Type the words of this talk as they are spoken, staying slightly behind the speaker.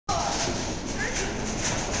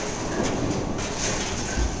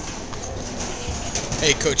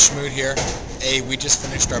Hey, Coach Schmoot here. Hey, we just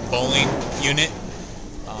finished our bowling unit.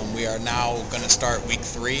 We are now going to start week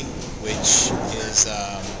 3, which is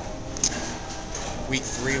week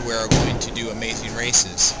 3 we're going to do amazing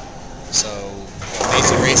races. So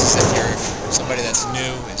amazing races, if you're somebody that's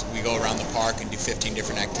new, is we go around the park and do 15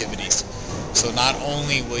 different activities. So not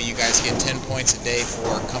only will you guys get 10 points a day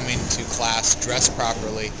for coming to class dressed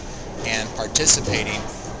properly and participating,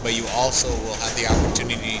 but you also will have the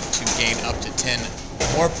opportunity to gain up to 10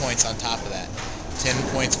 more points on top of that. 10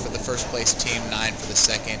 points for the first place team, 9 for the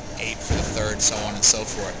second, 8 for the third, so on and so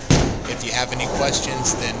forth. If you have any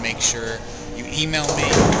questions, then make sure you email me.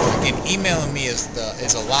 Again, emailing me is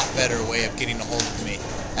a lot better way of getting a hold of me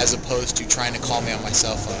as opposed to trying to call me on my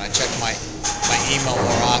cell phone. I check my email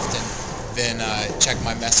more often than check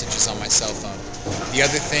my messages on my cell phone. The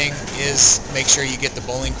other thing is make sure you get the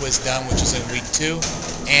bowling quiz done, which is in week 2,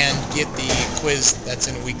 and get the quiz that's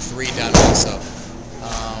in week 3 done also.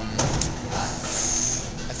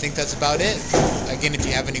 I think that's about it. Again, if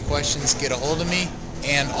you have any questions, get a hold of me.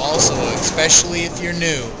 And also, especially if you're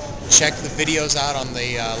new, check the videos out on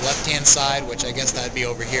the left-hand side, which I guess that'd be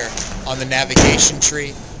over here, on the navigation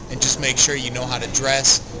tree, and just make sure you know how to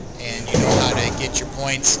dress and you know how to get your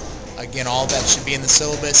points. Again, all that should be in the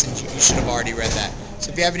syllabus, and you should have already read that. So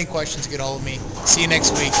if you have any questions, get a hold of me. See you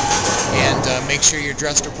next week, and make sure you're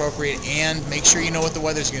dressed appropriate, and make sure you know what the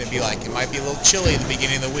weather's going to be like. It might be a little chilly at the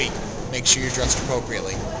beginning of the week. Make sure you're dressed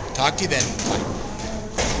appropriately. Talk to you then. Bye.